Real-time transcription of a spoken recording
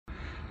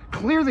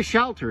Clear the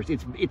Shelters,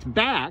 it's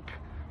back,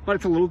 but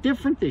it's a little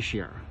different this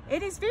year.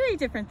 It is very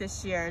different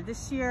this year.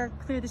 This year,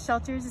 Clear the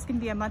Shelters is going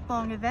to be a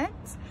month-long event,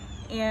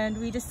 and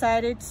we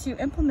decided to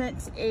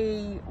implement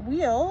a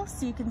wheel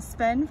so you can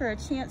spin for a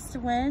chance to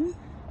win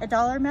a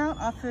dollar amount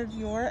off of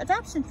your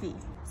adoption fee.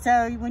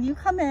 So when you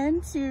come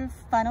in to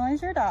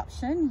finalize your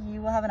adoption,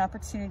 you will have an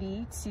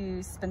opportunity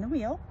to spin the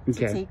wheel to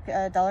take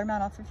a dollar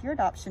amount off of your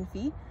adoption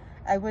fee.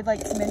 I would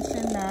like to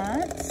mention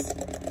that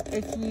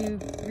if you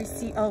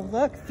receive, oh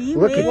look, fee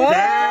Look waiver. at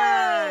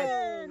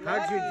that!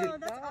 How'd you do?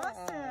 That's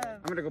awesome.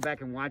 I'm gonna go back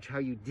and watch how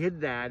you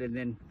did that, and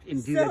then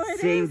do that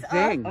same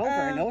thing over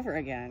and over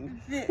again.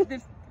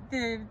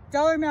 The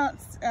dollar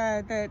amounts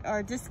that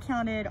are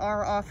discounted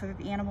are off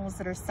of animals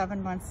that are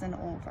 7 months and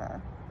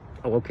older.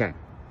 Oh, okay.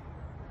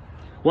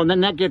 Well,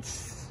 then that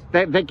gets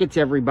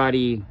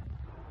everybody.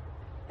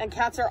 And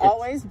cats are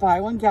always buy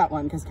one, get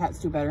one, because cats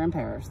do better in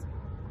pairs.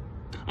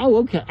 Oh,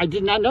 okay. I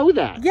did not know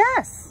that.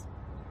 Yes.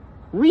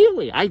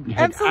 Really? I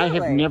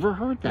have never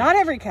heard that. Not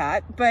every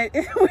cat, but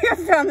we have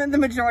found that the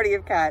majority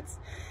of cats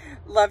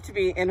love to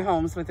be in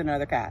homes with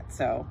another cat.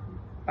 So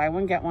buy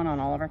one, get one on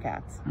all of our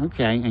cats.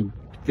 Okay. And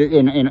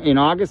in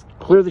August,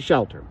 Clear the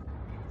Shelter.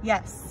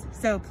 Yes.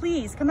 So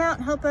please come out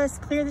and help us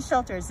clear the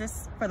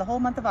shelters for the whole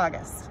month of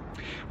August.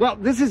 Well,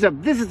 this is a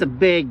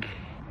big,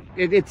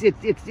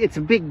 it's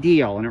a big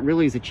deal, and it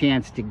really is a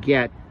chance to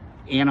get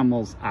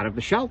animals out of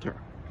the shelter.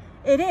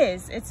 It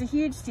is. It's a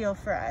huge deal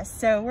for us.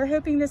 So we're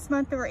hoping this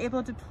month that we're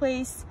able to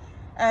place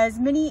as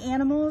many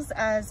animals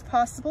as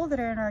possible that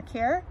are in our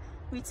care.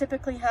 We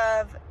typically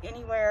have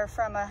anywhere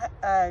from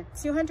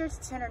 200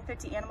 to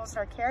 250 animals in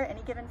our care at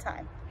any given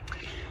time.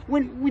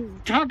 When we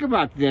talk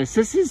about this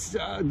is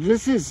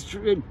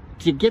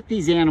to get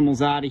these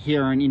animals out of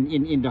here and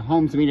into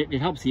homes. I mean, it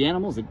helps the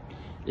animals.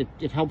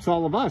 It helps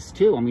all of us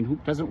too. I mean, who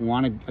doesn't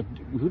want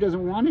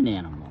an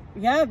animal?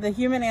 Yeah, the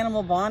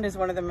human-animal bond is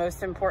one of the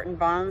most important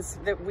bonds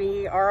that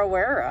we are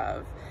aware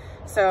of.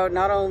 So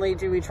not only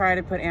do we try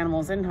to put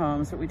animals in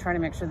homes, but we try to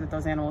make sure that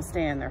those animals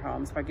stay in their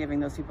homes by giving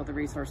those people the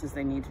resources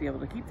they need to be able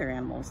to keep their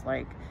animals,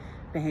 like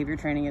behavior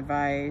training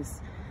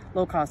advice,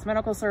 low-cost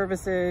medical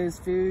services,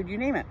 food, you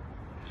name it.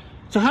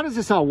 So how does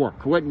this all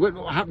work? What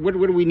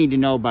do we need to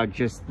know about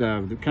just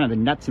the kind of the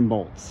nuts and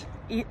bolts?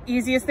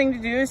 Easiest thing to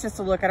do is just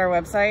to look at our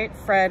website,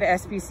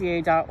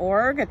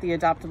 fredspca.org, at the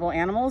adoptable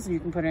animals, and you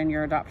can put in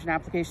your adoption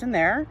application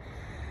there.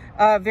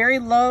 Very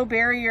low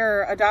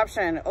barrier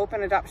adoption,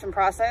 open adoption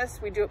process.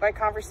 We do it by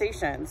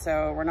conversation.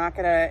 So we're not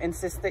going to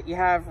insist that you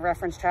have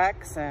reference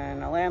checks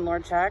and a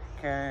landlord check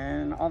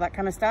and all that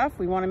kind of stuff.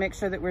 We want to make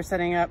sure that we're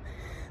setting up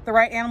the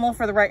right animal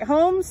for the right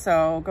home.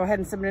 So go ahead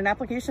and submit an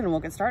application and we'll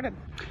get started.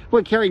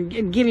 Well, Carrie,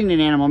 getting an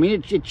animal, I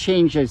mean, it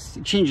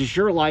changes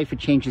your life. It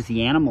changes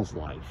the animal's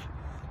life.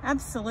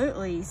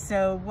 Absolutely.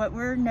 So what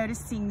we're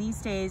noticing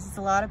these days is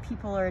a lot of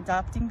people are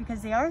adopting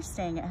because they are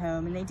staying at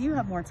home and they do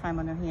have more time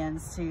on their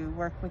hands to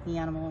work with the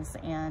animals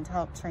and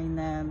help train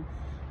them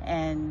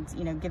and,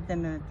 you know, give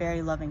them a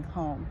very loving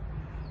home.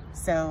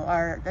 So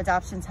our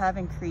adoptions have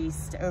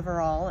increased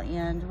overall,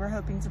 and we're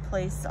hoping to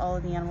place all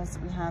of the animals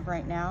that we have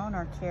right now in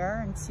our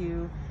care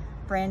into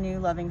brand new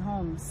loving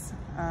homes.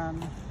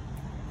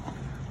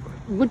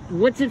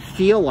 What's it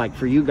feel like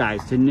for you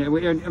guys to know?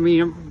 I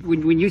mean,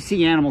 when you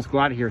see animals go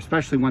out of here,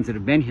 especially ones that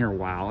have been here a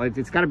while,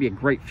 it's got to be a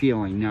great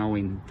feeling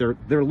knowing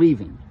they're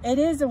leaving. It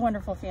is a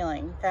wonderful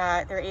feeling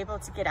that they're able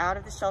to get out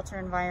of the shelter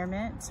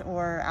environment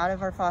or out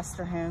of our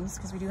foster homes,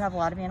 because we do have a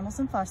lot of animals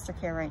in foster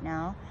care right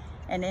now,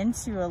 and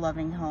into a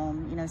loving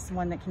home, you know,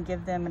 someone that can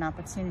give them an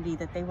opportunity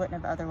that they wouldn't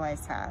have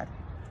otherwise had.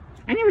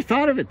 I never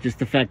thought of it, just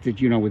the fact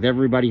that, you know, with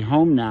everybody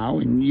home now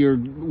and you're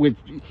with...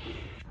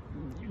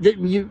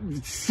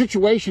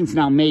 situations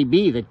now may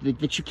be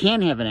that you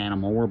can have an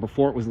animal where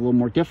before it was a little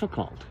more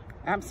difficult.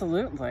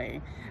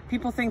 Absolutely.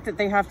 People think that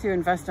they have to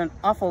invest an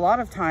awful lot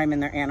of time in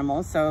their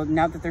animals. So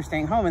now that they're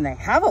staying home and they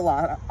have a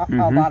lot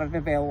of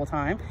available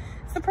time,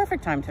 it's the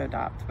perfect time to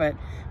adopt. But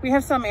we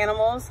have some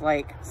animals,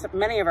 like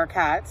many of our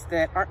cats,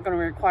 that aren't going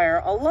to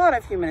require a lot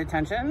of human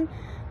attention,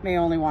 may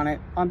only want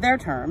it on their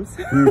terms.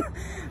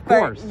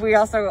 But we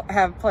also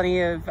have plenty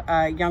of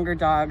younger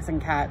dogs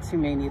and cats who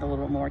may need a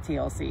little more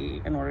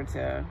TLC in order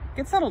to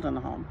get settled in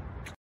the home.